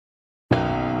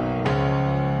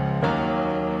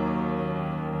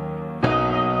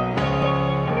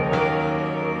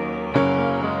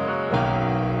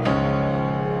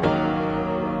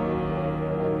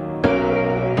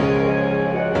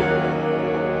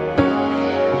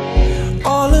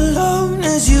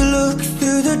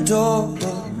door,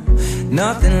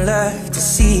 nothing left to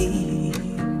see.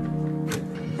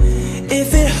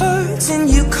 If it hurts and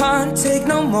you can't take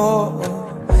no more,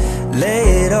 lay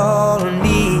it all on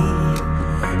me.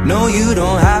 No, you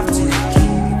don't have to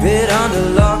keep it under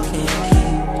lock and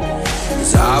key,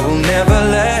 'cause I will never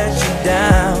let you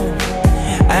down.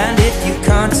 And if you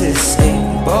can't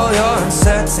escape all your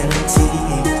uncertainty,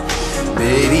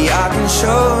 baby, I can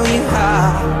show you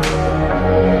how.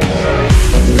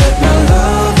 Let my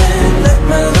love in, let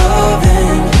my love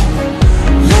in.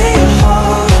 Lay your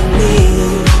heart on me.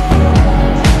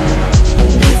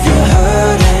 If you're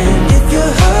hurting, if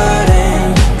you're hurting,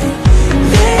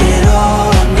 lay it all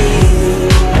on me.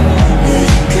 Yeah,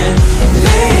 you can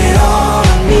lay it all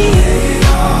on me.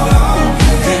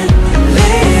 You can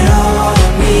lay it all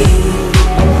on me.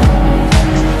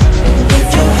 If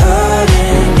you're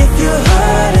hurting, if you're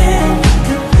hurting,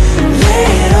 lay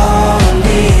it all on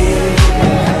me.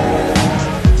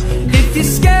 If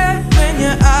you're scared when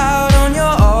you're out on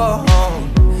your own,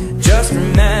 just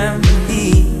remember me,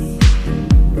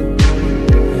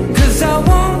 'cause I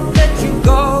won't let you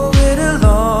go it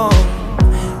alone.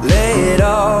 Lay it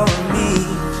all on me.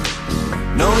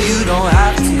 No, you don't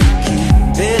have to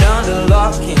keep it under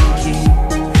lock and key,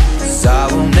 'cause I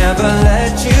will never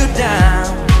let you down.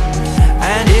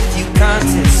 And if you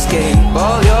can't escape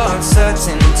all your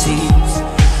uncertainties,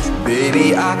 baby,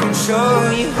 I can show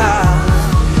you how.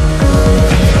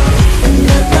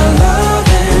 Let my love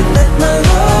in, let my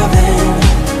love in.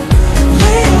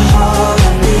 Lay your heart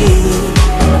on me.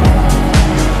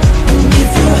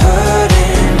 If you're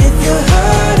hurting, if you're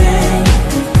hurting,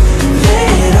 lay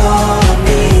it all on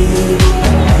me.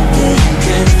 Yeah, you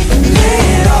can lay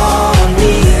it all on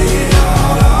me.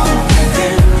 You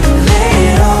can lay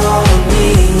it all on me.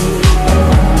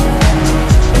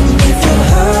 If you're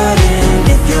hurting,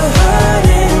 if you're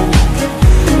hurting,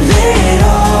 lay it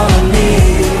all on me.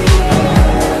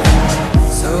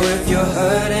 So if you're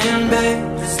hurting, babe,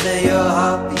 just let your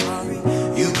heart be free.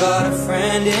 You got a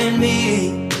friend in me.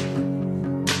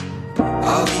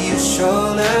 I'll be your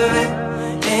shoulder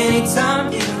anytime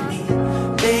you need.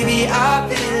 Baby, I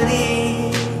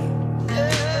believe.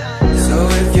 So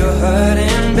if you're hurting,